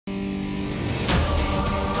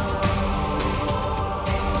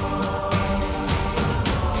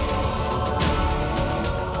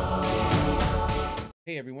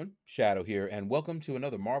everyone, Shaedow here, and welcome to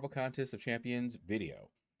another Marvel Contest of Champions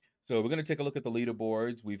video. So we're going to take a look at the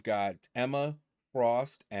leaderboards. We've got Emma,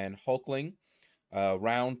 Frost, and Hulkling,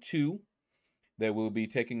 round 2 that we'll be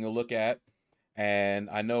taking a look at.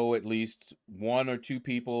 And I know at least 1 or 2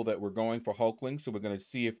 people that were going for Hulkling, so we're going to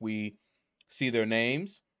see if we see their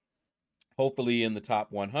names, hopefully in the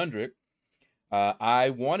top 100.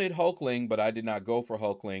 I wanted Hulkling, but I did not go for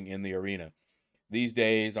Hulkling in the arena. These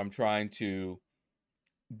days, I'm trying to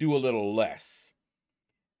do a little less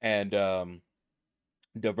and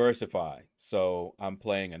diversify. So I'm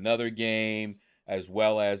playing another game as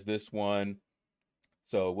well as this one.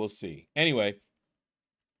 So we'll see. Anyway,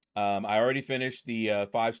 I already finished the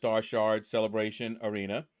 5-star shard celebration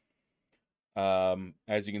arena.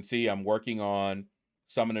 As you can see, I'm working on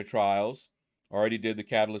Summoner Trials. Already did the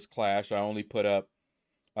Catalyst Clash. I only put up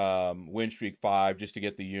Win Streak 5 just to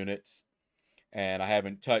get the units. And I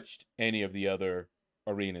haven't touched any of the other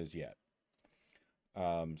arenas yet.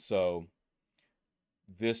 So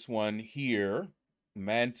this one here,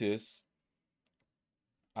 Mantis,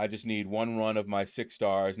 I just need 1 run of my 6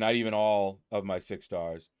 stars, not even all of my 6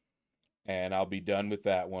 stars, and I'll be done with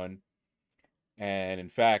that one. And in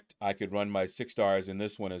fact, I could run my 6 stars in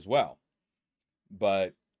this one as well.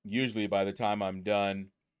 But usually by the time I'm done,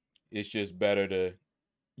 it's just better to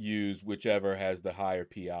use whichever has the higher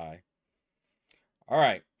PI. All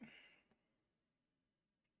right.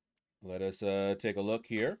 Let us take a look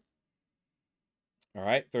here. All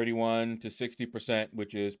right, 31 to 60%,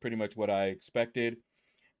 which is pretty much what I expected.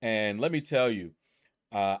 And let me tell you,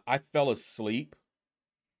 I fell asleep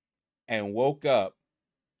and woke up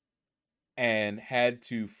and had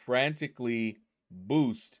to frantically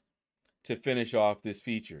boost to finish off this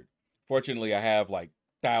feature. Fortunately, I have like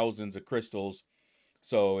thousands of crystals,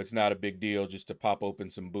 so it's not a big deal just to pop open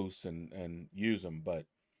some boosts and use them. But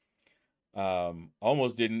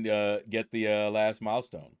almost didn't get the last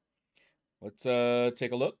milestone. Let's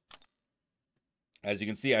take a look. As you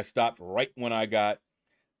can see, I stopped right when I got,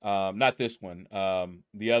 not this one,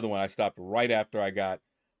 the other one, I stopped right after I got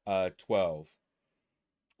 12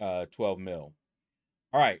 mil.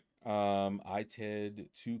 All right, ITED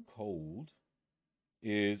Too Cold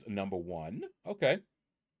is number 1. Okay.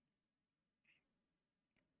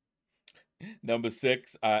 Number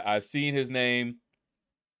 6, I've seen his name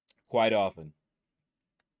quite often.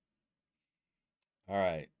 All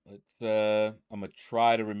right, let's, I'm gonna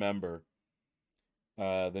try to remember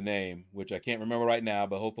the name, which I can't remember right now,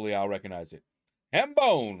 but hopefully I'll recognize it.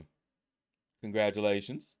 Hambone!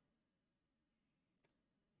 Congratulations.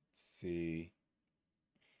 Let's see.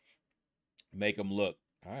 Make him look.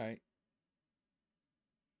 All right.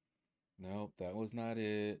 Nope, that was not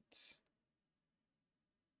it.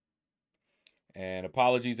 And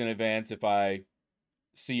apologies in advance if I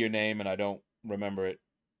see your name and I don't remember it,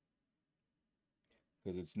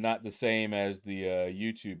 because it's not the same as the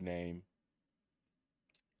YouTube name.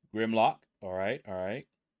 Grimlock. All right, all right.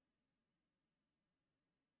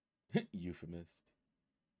 Euphemist.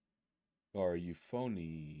 Or euphoniumist.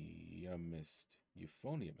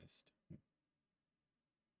 Euphoniumist.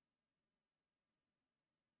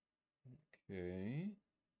 Okay.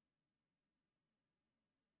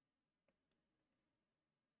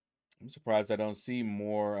 I'm surprised I don't see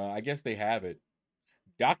more. I guess they have it.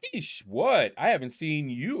 Dakish, what? I haven't seen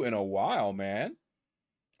you in a while, man.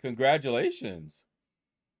 Congratulations.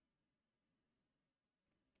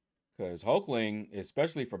 Because Hulkling,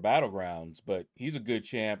 especially for Battlegrounds, but he's a good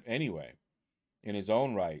champ anyway, in his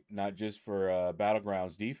own right, not just for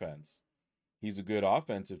Battlegrounds defense. He's a good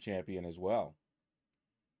offensive champion as well.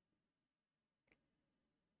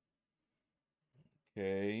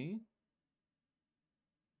 Okay.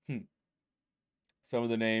 Some of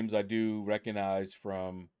the names I do recognize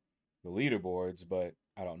from the leaderboards, but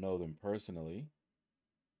I don't know them personally.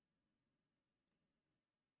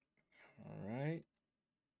 All right.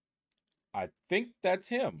 I think that's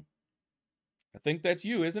him. I think that's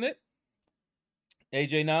you, isn't it?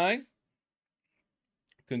 AJ9.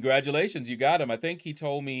 Congratulations, you got him. I think he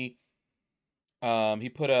told me he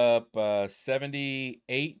put up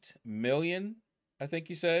 78 million, I think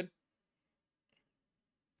you said.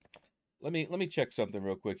 Let me check something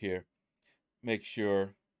real quick here. Make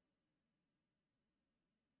sure.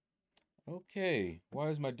 Okay, why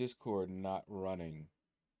is my Discord not running?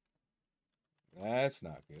 That's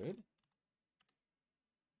not good.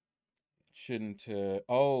 Shouldn't,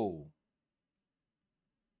 oh.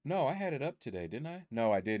 No, I had it up today, didn't I?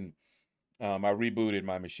 No, I didn't. I rebooted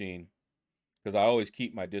my machine because I always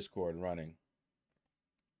keep my Discord running.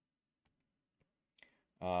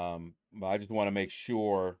 But I just want to make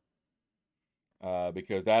sure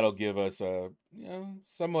because that'll give us a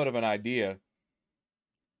somewhat of an idea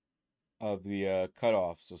of the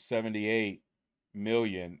cutoff. So 78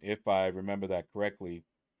 million, if I remember that correctly,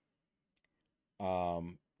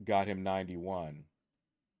 got him 91.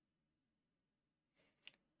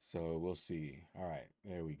 So we'll see. All right,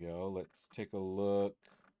 there we go. Let's take a look.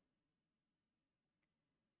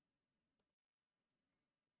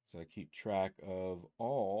 So I keep track of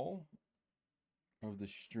all of the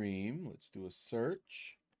stream. Let's do a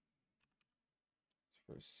search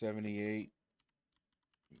for 78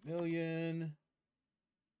 million.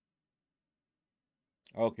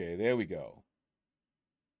 Okay, there we go.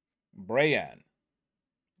 Brian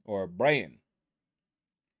or Brian.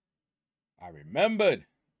 I remembered.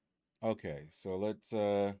 Okay, so let's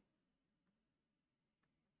let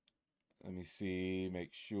me see,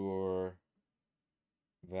 make sure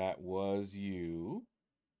that was you.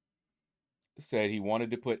 Said he wanted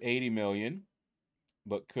to put 80 million,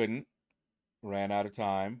 but couldn't. Ran out of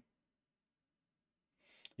time.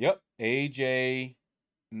 Yep, AJ9.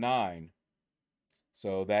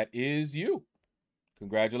 So that is you.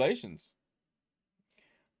 Congratulations.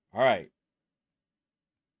 All right.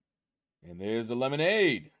 And there's the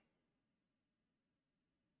lemonade.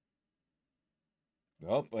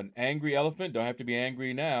 Oh, an angry elephant. Don't have to be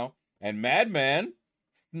angry now. And Madman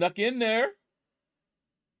snuck in there.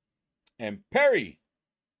 And Perry.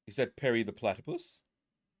 He said Perry the platypus.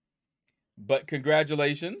 But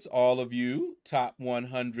congratulations, all of you top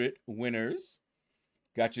 100 winners.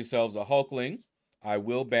 Got yourselves a Hulkling. I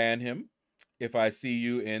will ban him if I see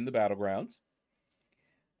you in the battlegrounds.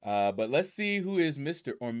 But let's see who is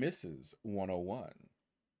Mr. or Mrs. 101.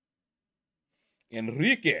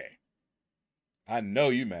 Enrique. I know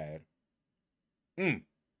you mad.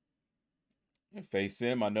 Face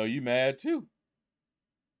him. I know you mad too.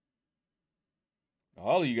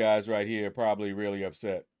 All of you guys right here are probably really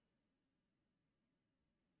upset.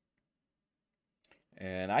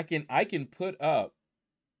 And I can put up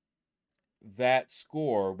that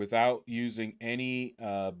score without using any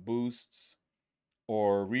boosts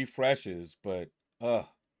or refreshes, but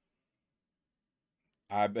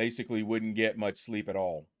I basically wouldn't get much sleep at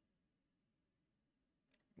all.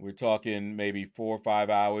 We're talking maybe 4 or 5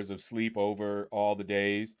 hours of sleep over all the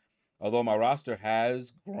days. Although my roster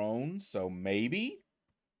has grown, so maybe.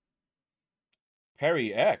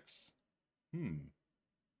 Perry X. Let's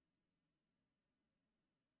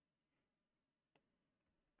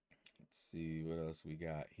see what else we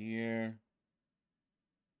got here.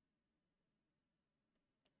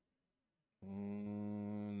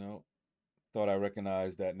 Nope. Thought I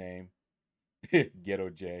recognized that name. Ghetto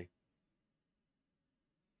J.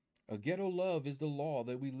 A ghetto love is the law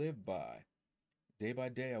that we live by. Day by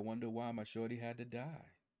day, I wonder why my shorty had to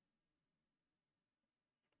die.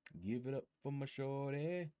 Give it up for my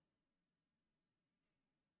shorty.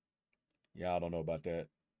 Yeah, I don't know about that.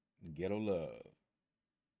 Ghetto love.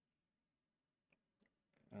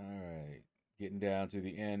 All right. Getting down to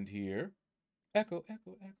the end here. Echo,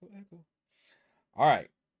 echo, echo, echo. All right.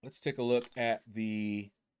 Let's take a look at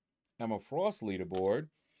the Emma Frost leaderboard.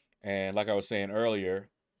 And like I was saying earlier,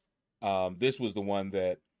 this was the one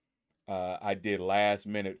that I did last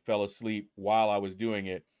minute, fell asleep while I was doing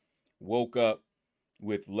it, woke up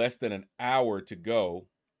with less than an hour to go,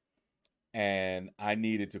 and I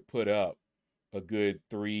needed to put up a good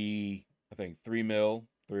 3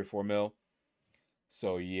 or 4 mil.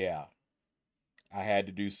 So yeah, I had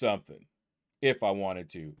to do something if I wanted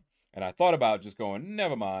to. And I thought about just going,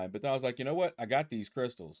 never mind. But then I was like, you know what? I got these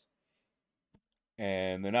crystals.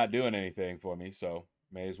 And they're not doing anything for me, so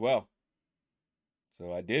may as well.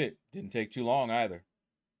 So I did it. Didn't take too long either.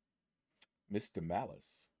 Mr.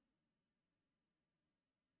 Malice.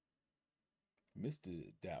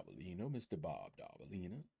 Mr. Dabalino. Mr. Bob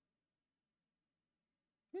Dabalina.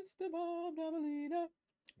 Mr. Bob Dabalina.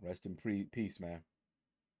 Rest in peace, man.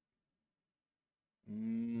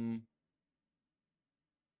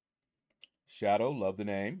 Shaedow, love the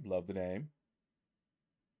name. Love the name.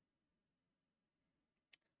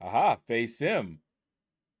 Aha, face him.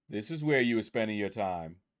 This is where you were spending your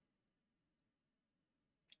time.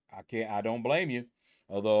 I don't blame you.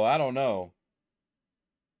 Although, I don't know.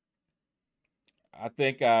 I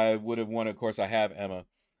think I would have wanted, of course, I have Emma,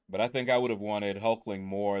 but I think I would have wanted Hulkling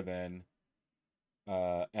more than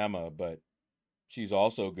Emma, but she's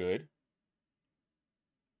also good.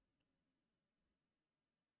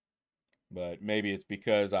 But maybe it's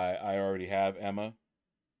because I already have Emma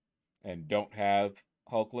and don't have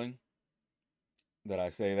Hulkling that I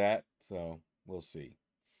say that. So we'll see.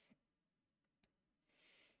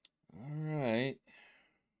 All right.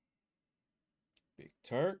 Big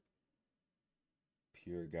Turk.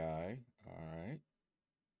 Pure guy. All right.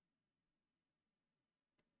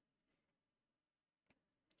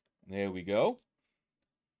 There we go.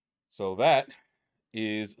 So that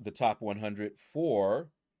is the top 100 for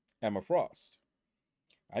Emma Frost.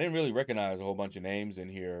 I didn't really recognize a whole bunch of names in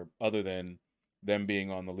here other than them being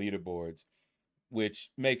on the leaderboards, which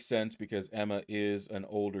makes sense because Emma is an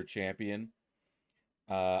older champion.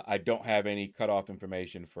 I don't have any cutoff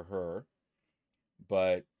information for her,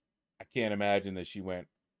 but I can't imagine that she went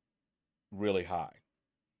really high,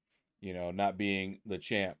 not being the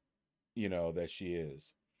champ, that she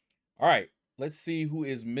is. All right, let's see who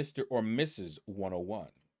is Mr. or Mrs. 101.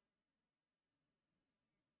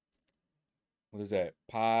 What is that?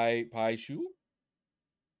 Pai Shu?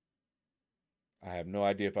 I have no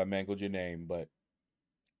idea if I mangled your name, but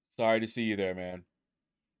sorry to see you there, man.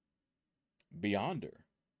 Beyonder.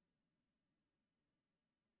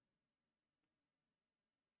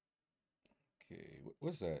 Okay,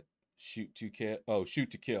 what's that? Shoot to kill. Oh, shoot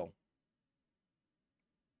to kill.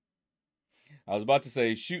 I was about to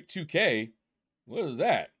say shoot 2K. What is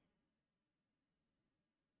that?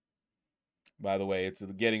 By the way, it's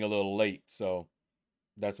getting a little late, so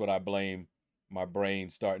that's what I blame my brain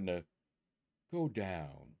starting to go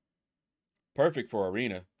down. Perfect for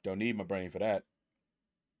arena. Don't need my brain for that.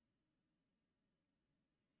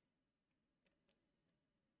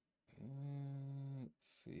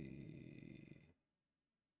 Let's see.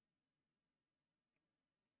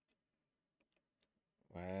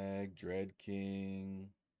 Wag, Dread King.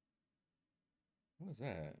 What is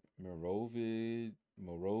that? Moravian?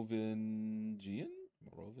 Moravian?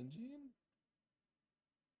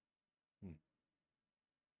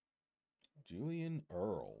 Julian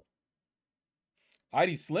Earl.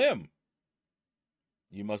 Heidi Slim.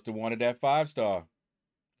 You must have wanted that 5-star.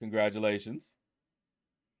 Congratulations.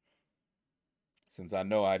 Since I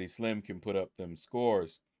know Heidi Slim can put up them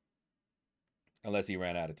scores. Unless he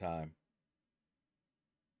ran out of time.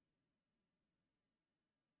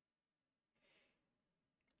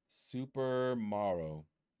 Super Mario.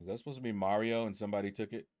 Is that supposed to be Mario and somebody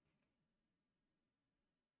took it?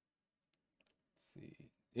 Let's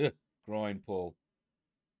see. Ugh, groin pull.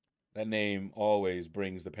 That name always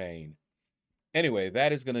brings the pain. Anyway,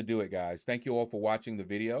 that is going to do it, guys. Thank you all for watching the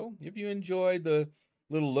video. If you enjoyed the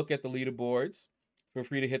little look at the leaderboards, feel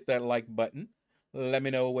free to hit that like button. Let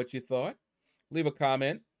me know what you thought. Leave a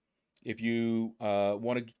comment if you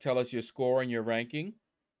want to tell us your score and your ranking.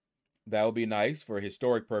 That would be nice for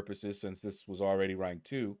historic purposes since this was already ranked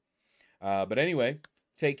 2. But anyway,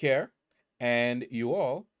 take care, and you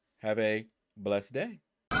all have a blessed day.